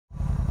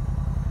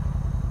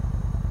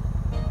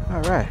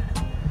All right.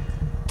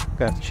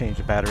 Gonna have to change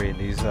the battery in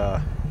these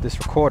this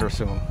recorder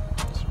soon.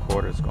 This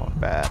recorder is going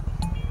bad.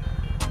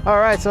 All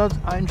right, so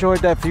I enjoyed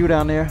that view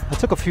down there. I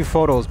took a few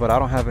photos, but I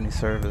don't have any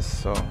service,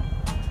 so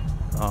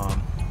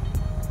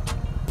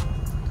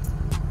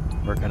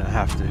we're gonna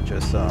have to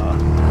just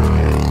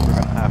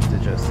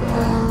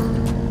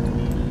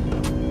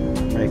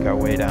make our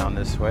way down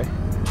this way.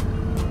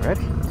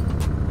 Ready?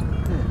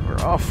 And we're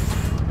off.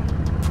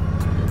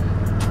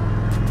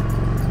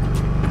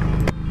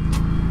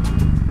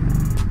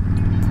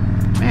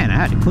 Man, I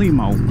had to clean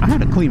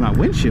my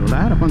windshield.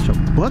 I had a bunch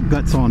of bug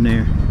guts on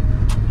there.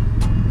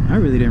 I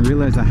really didn't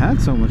realize I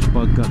had so much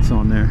bug guts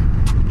on there.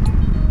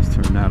 Let's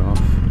turn that off.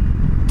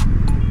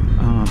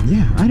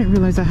 Yeah, I didn't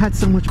realize I had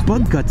so much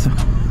bug guts on.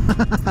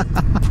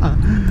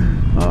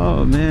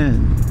 Oh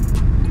man.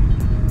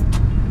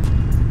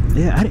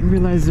 Yeah, I didn't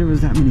realize there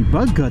was that many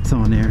bug guts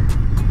on there.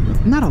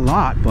 Not a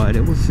lot, but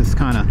it was just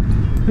kind of,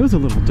 it was a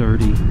little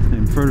dirty.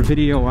 And for the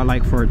video, I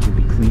like for it to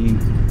be clean.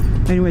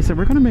 Anyway, so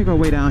we're gonna make our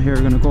way down here.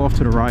 We're gonna go off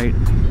to the right.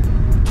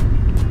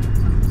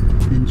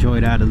 Enjoy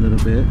that a little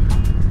bit.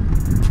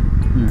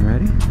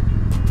 Alrighty.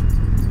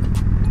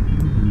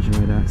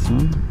 Enjoy that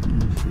some.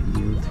 There's the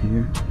yield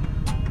here.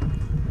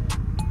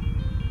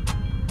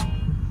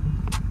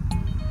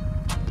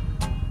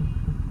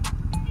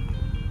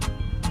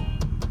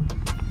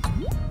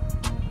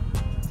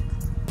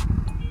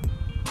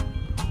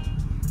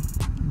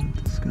 Let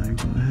this guy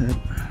go ahead.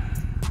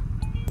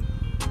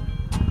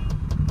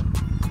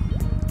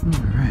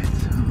 Alright,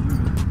 so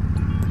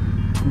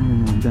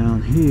we're going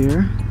down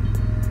here.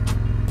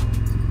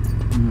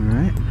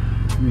 Alright.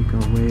 Make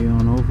our way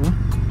on over.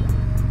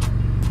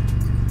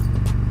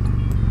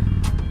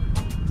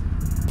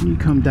 You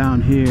come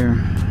down here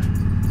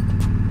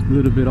a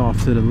little bit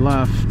off to the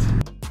left.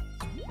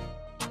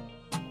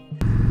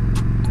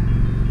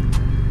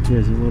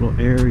 There's a little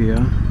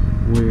area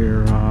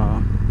where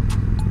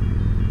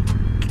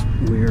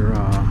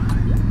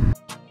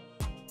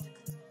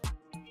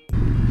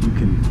you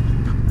can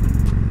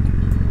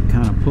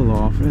kind of pull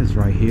off. It's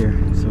right here.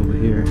 It's over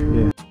here.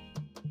 Yeah.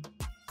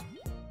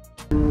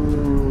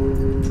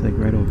 Like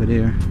right over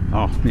there.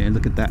 Oh man,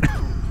 look at that.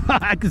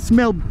 I can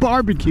smell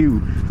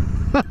barbecue.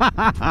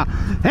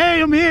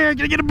 Hey, I'm here.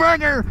 Gonna get a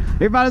burger.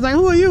 Everybody's like,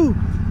 who are you?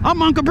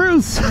 I'm Uncle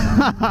Bruce.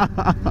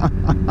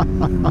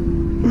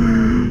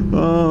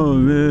 Oh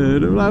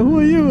man, they're like, who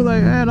are you?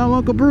 Like, man, I'm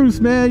Uncle Bruce,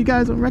 man. You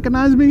guys don't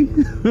recognize me?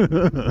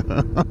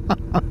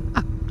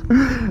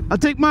 I'll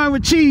take mine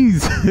with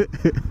cheese.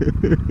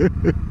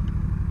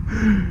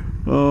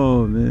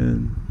 Oh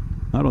man,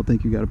 I don't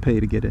think you gotta pay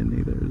to get in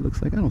either. It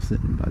looks like I don't see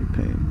anybody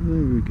paying.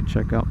 Maybe we could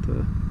check out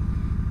the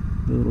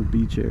little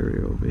beach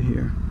area over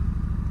here.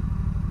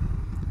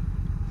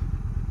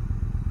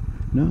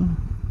 No,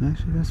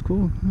 actually that's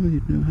cool. Oh,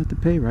 you don't have to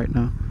pay right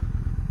now.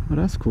 Oh,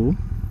 that's cool.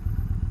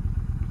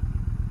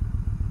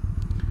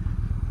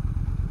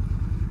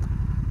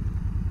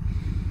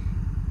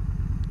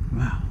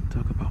 Wow,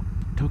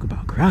 talk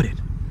about crowded.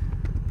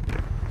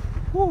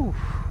 Woo.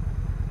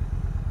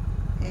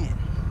 Man.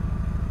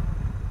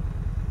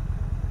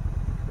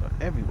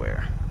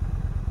 Everywhere.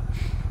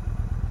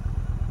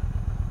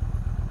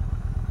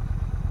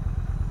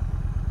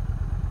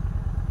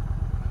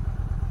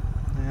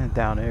 And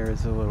down there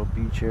is a little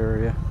beach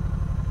area.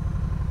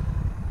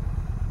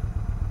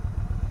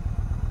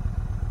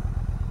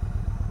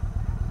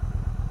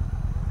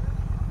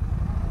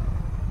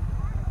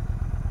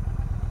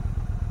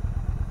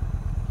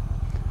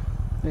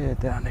 Yeah,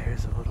 down there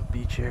is a little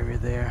beach area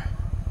there.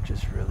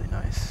 Just really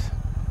nice.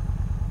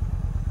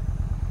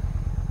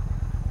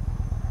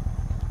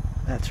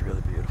 That's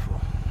really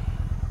beautiful.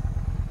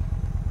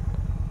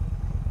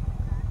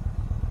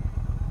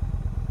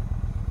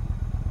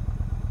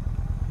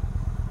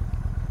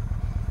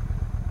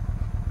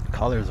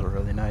 Colors are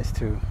really nice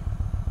too.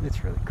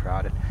 It's really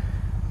crowded.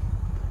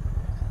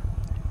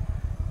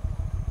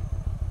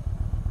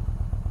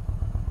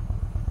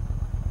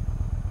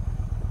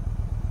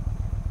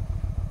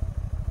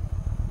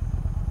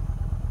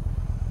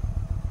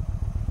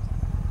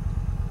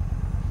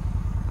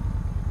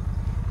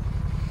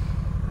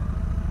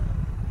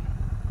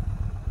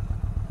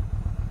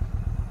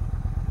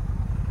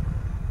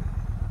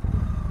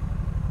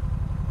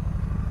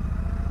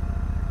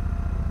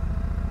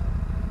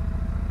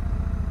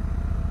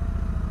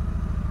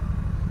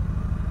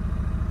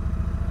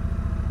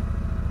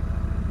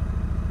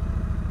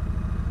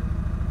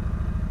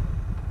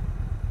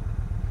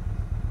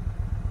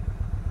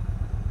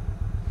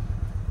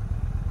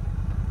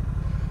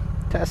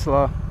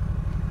 Tesla.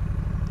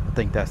 I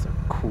think that's the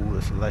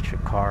coolest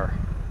electric car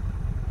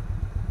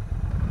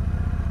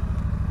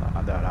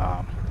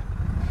that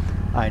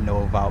I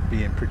know about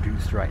being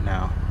produced right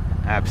now.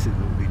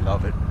 Absolutely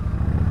love it.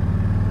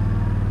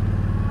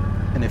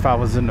 And if I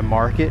was in the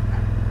market,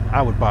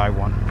 I would buy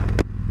one.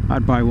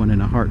 I'd buy one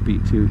in a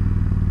heartbeat too.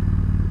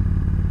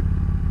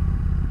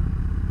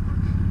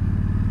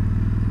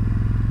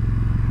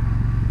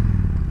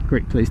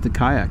 Great place to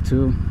kayak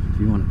too. If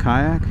you want to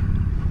kayak,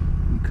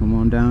 you come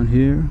on down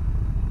here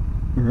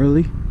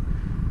early.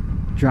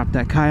 Drop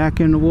that kayak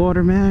in the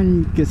water,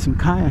 man. You get some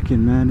kayaking,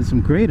 man. It's some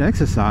great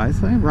exercise.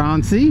 Hey,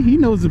 Ron C, he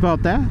knows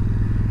about that.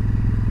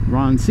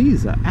 Ron C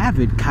is an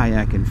avid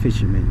kayaking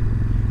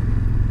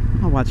fisherman.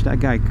 I watch that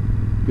guy.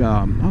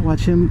 I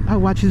watch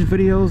his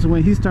videos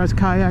when he starts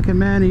kayaking,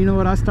 man. And you know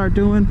what I start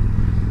doing?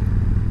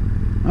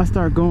 I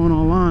start going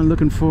online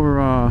looking for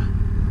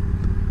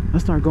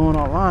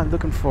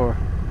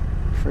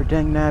for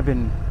dang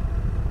nabbing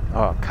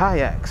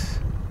kayaks.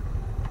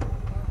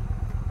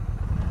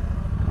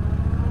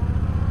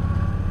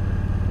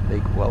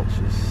 Lake Welch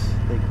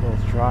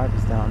Drive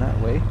is down that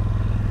way.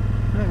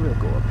 And we'll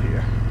go up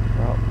here.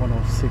 Route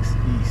 106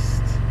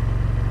 East.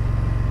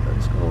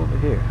 Let's go over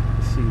here.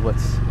 Let's see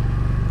what's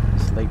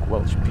this Lake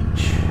Welch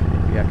Beach.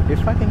 Maybe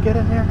if I can get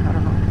in there, I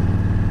don't know.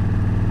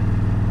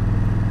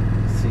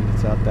 Let's see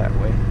what's out that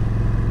way.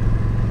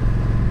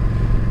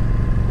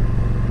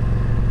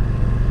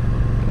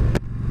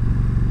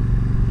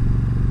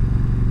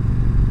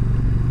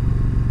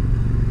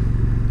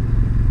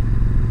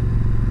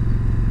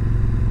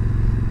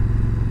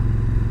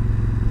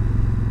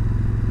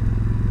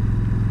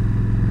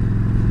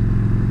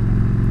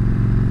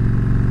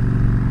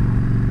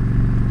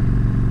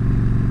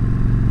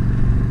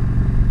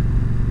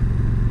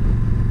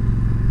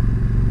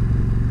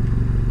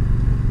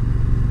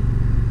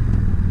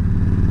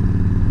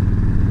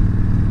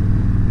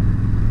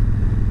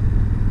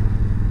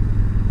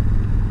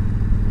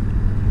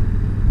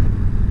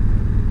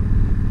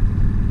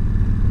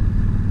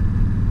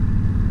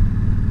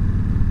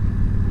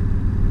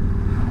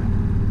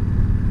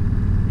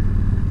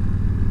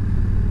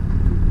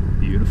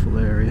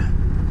 Area,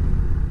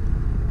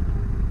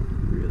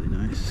 really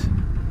nice.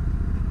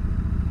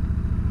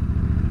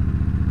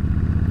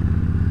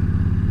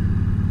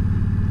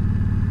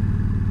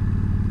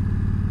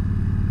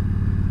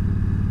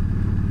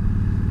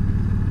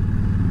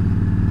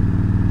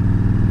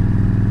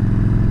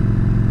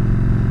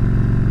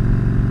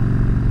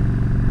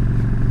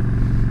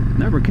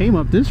 Never came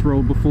up this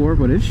road before,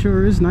 but it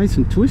sure is nice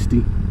and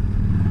twisty.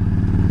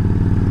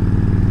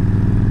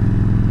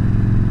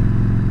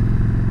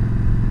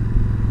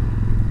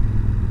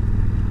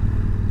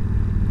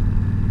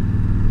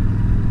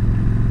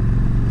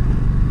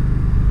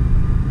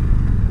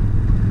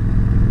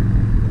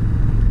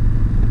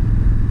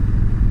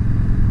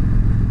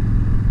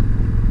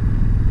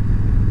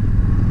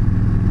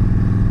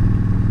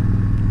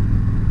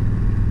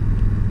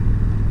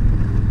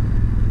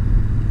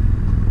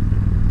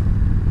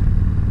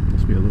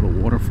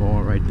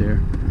 Right there.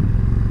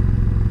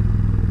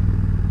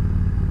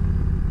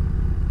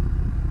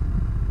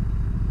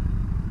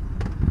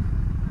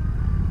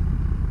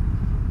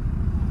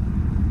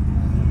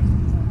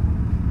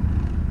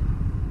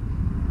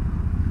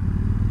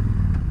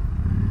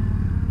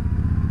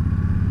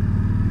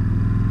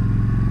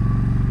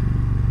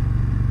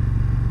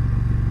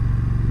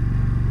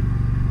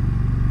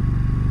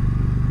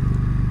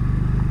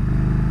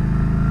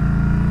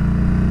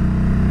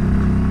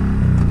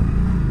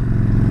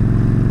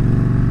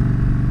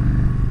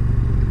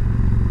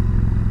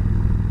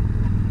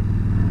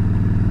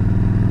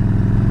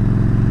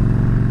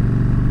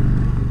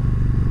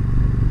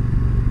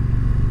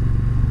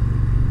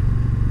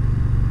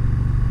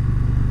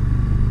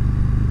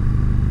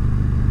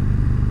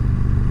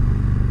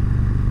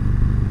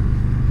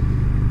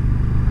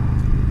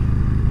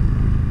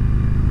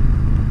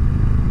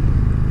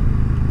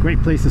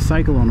 Great place to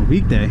cycle on a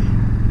weekday.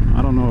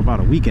 I don't know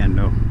about a weekend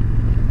though.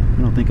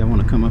 I don't think I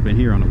want to come up in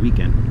here on a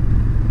weekend.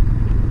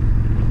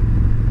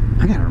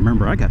 I gotta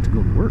remember I got to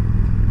go to work.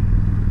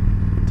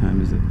 What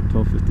time is it?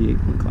 12:58,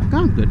 1 o'clock.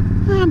 I'm good.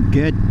 I'm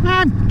good.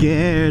 I'm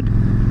good.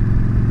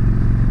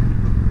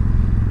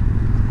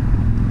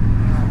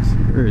 So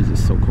where is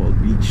this so-called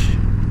beach?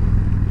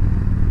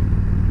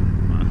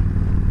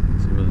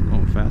 Is it really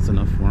going fast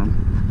enough for him?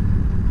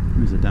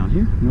 Is it down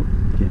here? Nope.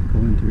 Can't go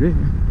in through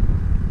there.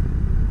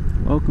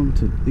 Welcome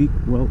to Lake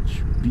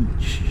Welch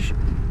Beach.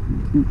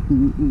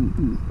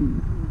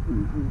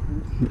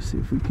 Let's see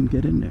if we can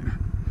get in there.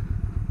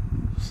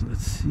 So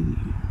let's see,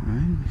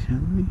 right?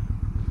 Shall we?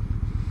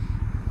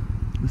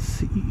 Let's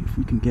see if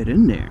we can get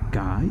in there,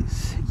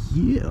 guys.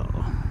 Yeah.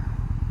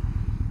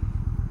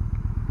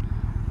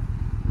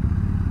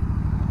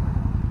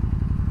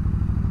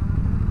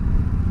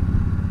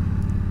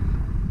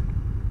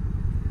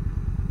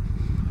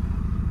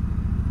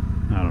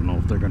 I don't know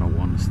if they're gonna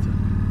want us to.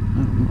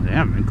 I don't know. They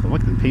haven't been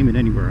collecting payment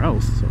anywhere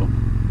else, so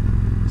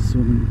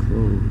swimming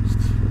closed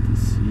for the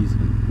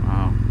season.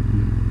 Wow.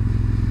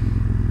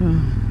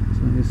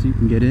 So I guess you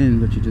can get in,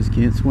 but you just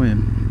can't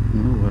swim.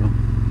 Oh well.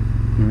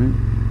 All right.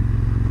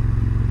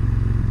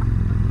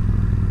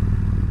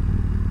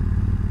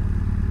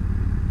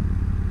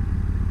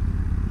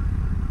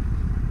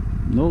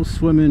 No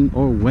swimming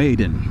or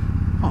wading.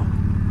 Oh,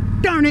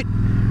 darn it!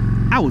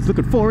 I was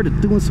looking forward to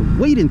doing some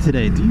wading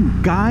today. Do you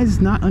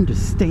guys not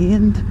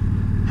understand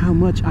how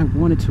much I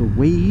wanted to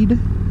wade?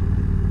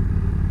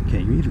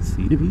 Can you even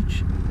see the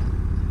beach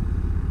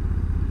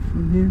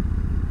from here?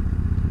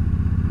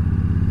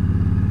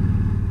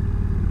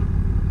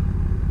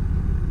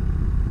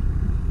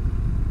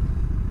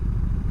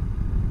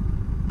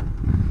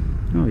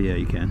 yeah,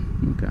 you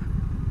can. Okay.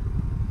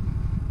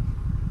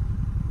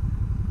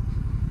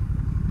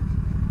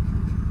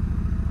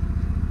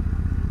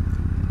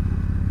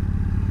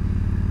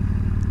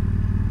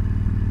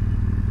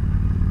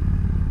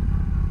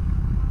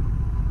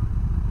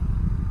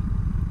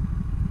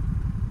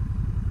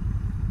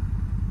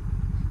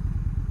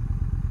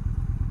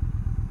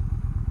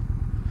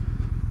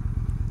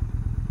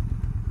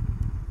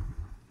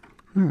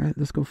 All right,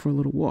 let's go for a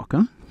little walk,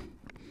 huh?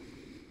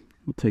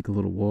 We'll take a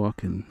little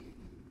walk and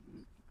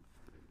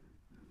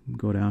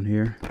go down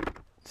here,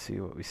 see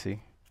what we see.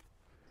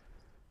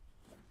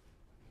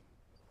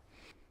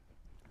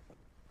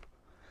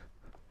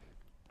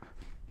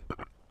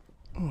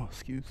 Oh,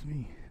 excuse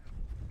me.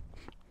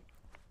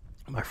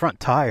 My front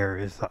tire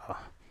is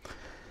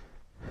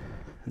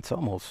it's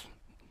almost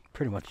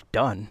pretty much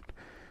done.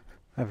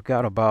 I've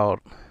got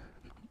about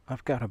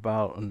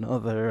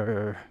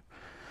another,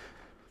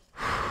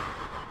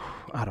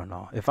 I don't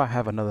know, if I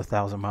have another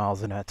 1,000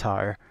 miles in that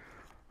tire,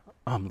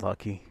 I'm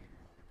lucky.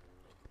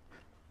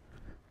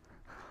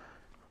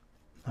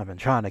 I've been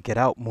trying to get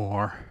out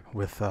more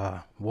with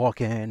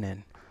walking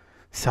and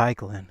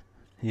cycling,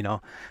 you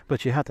know,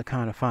 but you have to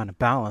kind of find a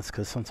balance,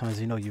 because sometimes,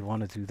 you know, you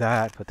want to do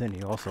that, but then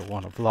you also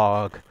want to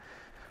vlog.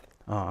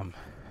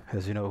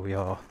 As you know, we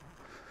all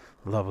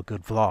love a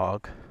good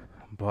vlog,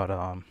 but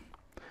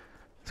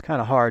it's kind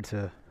of hard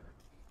to,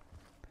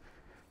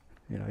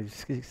 you know, you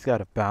just got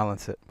to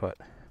balance it. But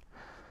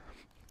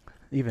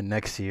even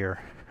next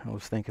year, I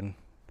was thinking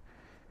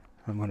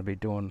I'm going to be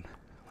doing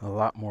a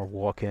lot more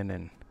walking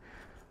and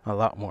a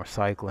lot more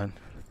cycling,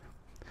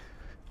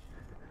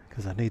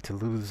 because I need to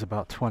lose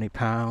about 20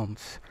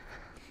 pounds,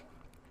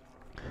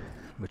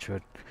 which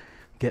would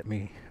get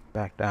me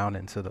back down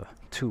into the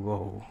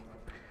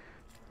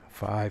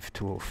 205,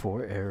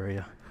 204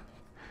 area,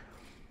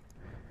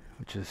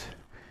 which is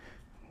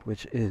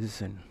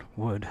and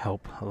would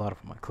help a lot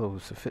of my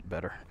clothes to fit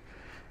better.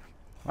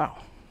 Wow,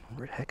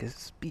 where the heck is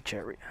this beach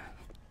area?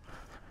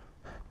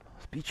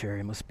 This beach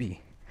area must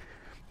be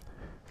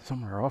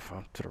somewhere off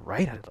to the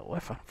right or the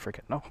left. I don't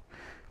freaking know,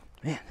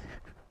 man.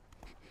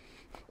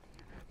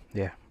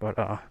 Yeah, but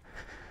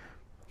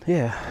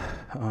yeah,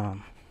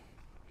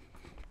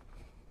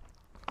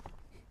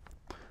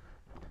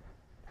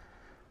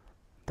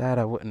 that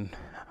I wouldn't,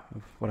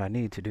 what I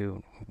need to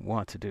do,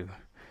 want to do.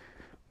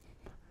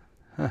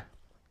 Huh.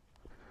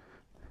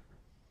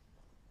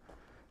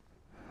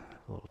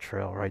 A little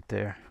trail right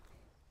there.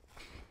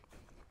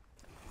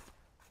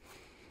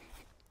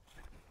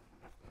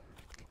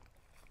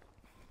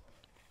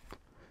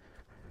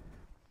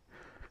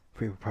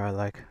 People probably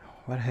like,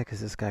 why the heck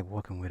is this guy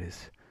walking with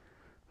his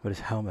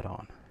helmet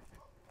on?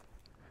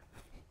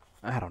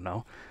 I don't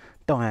know.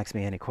 Don't ask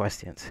me any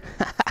questions.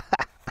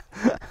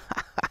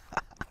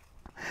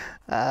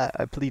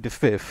 I plead the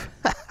fifth.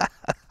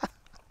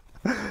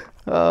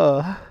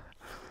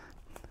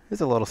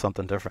 It's a little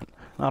something different.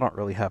 I don't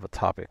really have a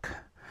topic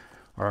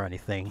or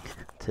anything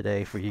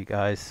today for you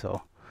guys,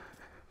 so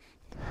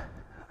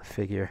I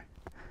figure,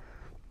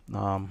 you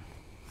know,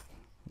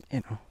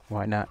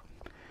 why not?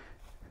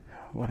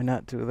 Why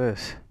not do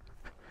this?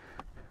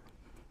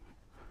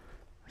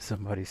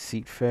 Somebody's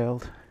seat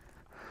failed.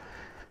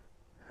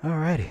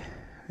 Alrighty.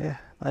 Yeah,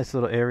 nice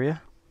little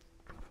area.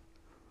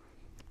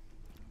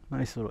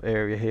 Nice little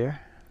area here.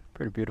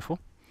 Pretty beautiful.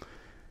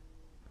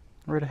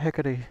 Where the heck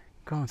are they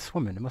going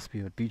swimming? There must be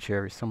a beach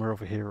area somewhere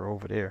over here or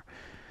over there.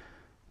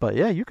 But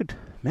yeah, you could,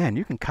 man,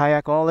 you can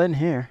kayak all in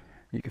here.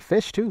 You can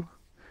fish too.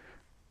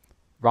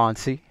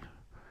 Roncy.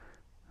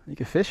 You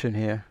can fish in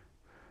here.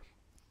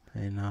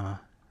 And I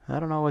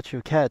don't know what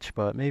you'll catch,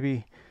 but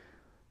maybe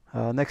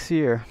next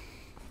year,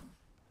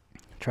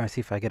 try and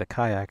see if I get a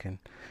kayak and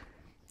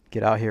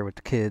get out here with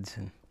the kids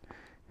and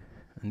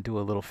do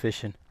a little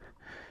fishing.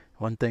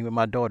 One thing with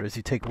my daughters,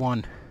 you take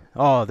one.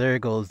 Oh, there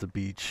goes the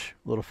beach,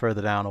 a little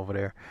further down over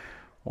there.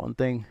 One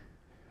thing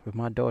with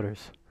my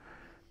daughters,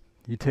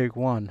 you take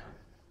one,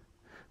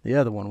 the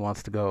other one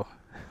wants to go.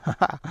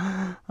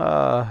 I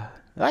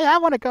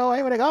want to go.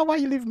 I want to go. Why are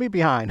you leaving me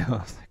behind? I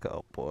was like,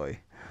 oh boy.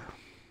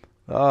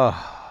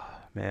 Oh.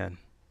 Man,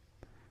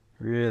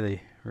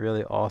 really,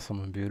 really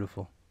awesome and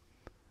beautiful.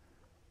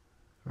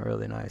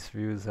 Really nice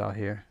views out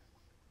here.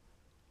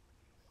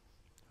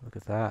 Look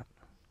at that.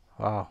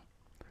 Wow.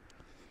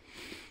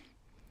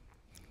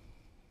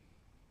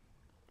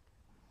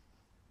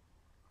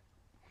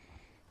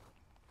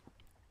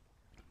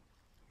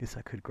 Guess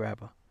I could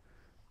grab a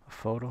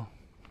photo.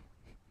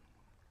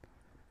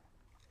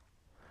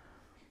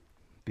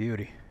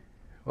 Beauty.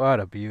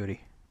 What a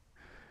beauty.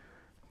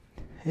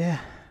 Yeah.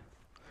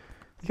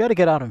 You got to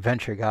get out and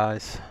venture,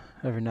 guys,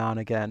 every now and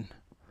again,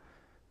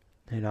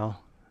 you know.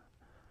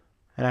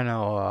 And I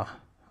know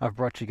I've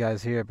brought you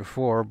guys here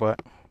before,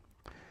 but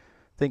I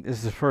think this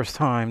is the first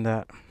time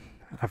that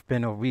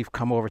we've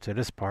come over to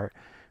this part,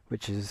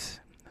 which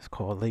is, it's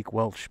called Lake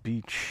Welch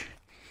Beach.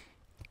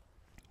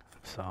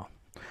 So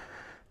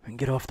we can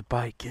get off the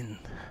bike and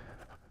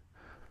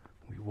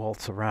we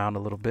waltz around a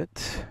little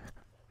bit,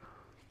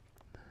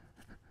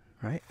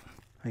 right?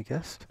 I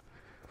guess.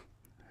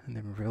 And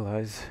then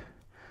realize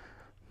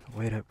the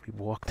way that we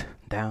walked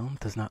down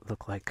does not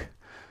look like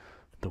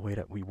the way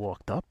that we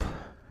walked up,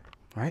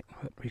 right?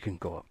 But we can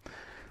go up.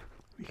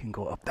 We can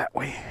go up that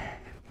way.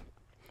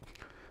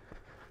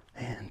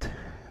 And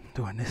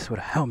doing this with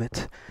a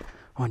helmet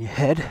on your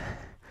head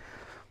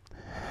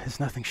is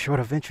nothing short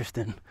of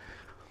interesting.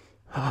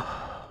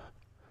 Oh.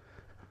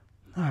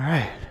 All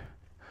right.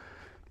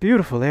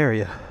 Beautiful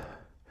area.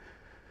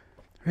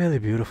 Really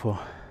beautiful.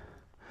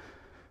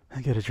 I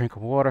get a drink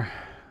of water.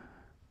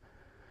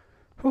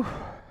 Whew.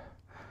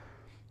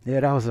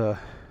 Yeah, that was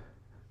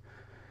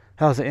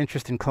an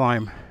interesting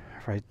climb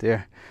right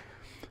there.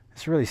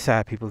 It's really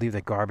sad people leave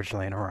their garbage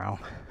laying around.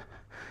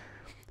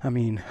 I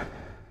mean,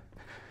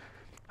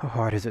 how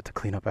hard is it to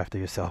clean up after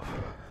yourself?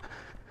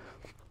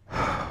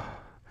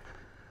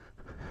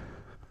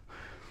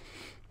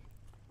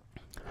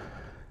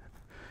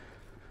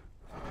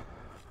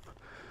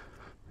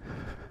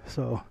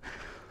 So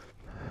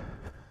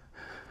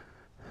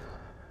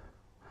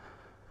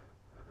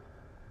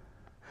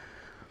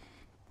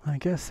I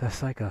guess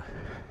that's like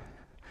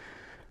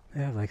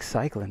they have like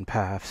cycling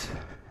paths.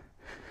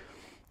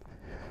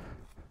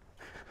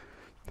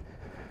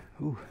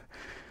 Ooh,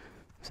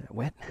 is that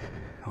wet?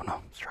 Oh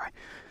no, it's dry.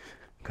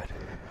 Good.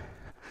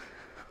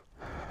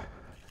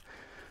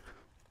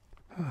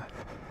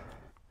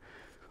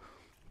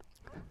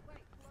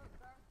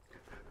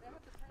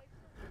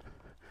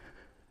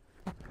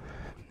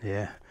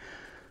 Yeah.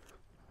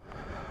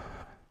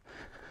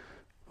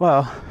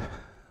 Well, I'm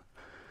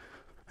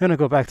gonna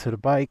go back to the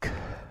bike,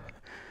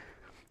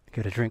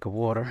 get a drink of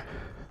water,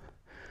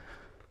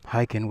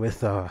 hiking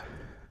with a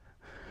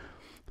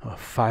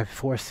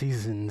Four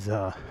Seasons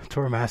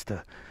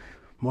Tourmaster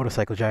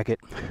motorcycle jacket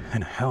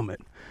and a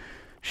helmet.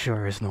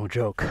 Sure is no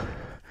joke.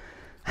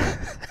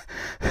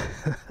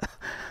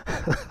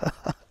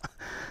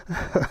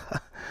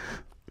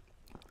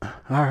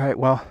 Alright,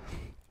 well,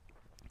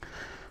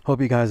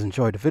 hope you guys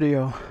enjoyed the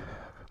video.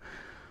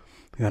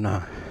 I'm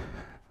gonna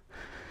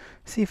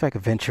see if I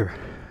can venture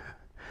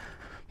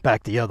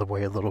back the other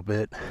way a little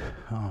bit.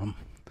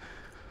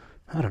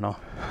 I don't know.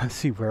 Let's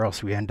see where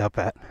else we end up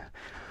at.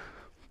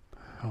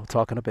 I'll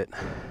talk in a bit.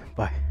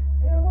 Bye.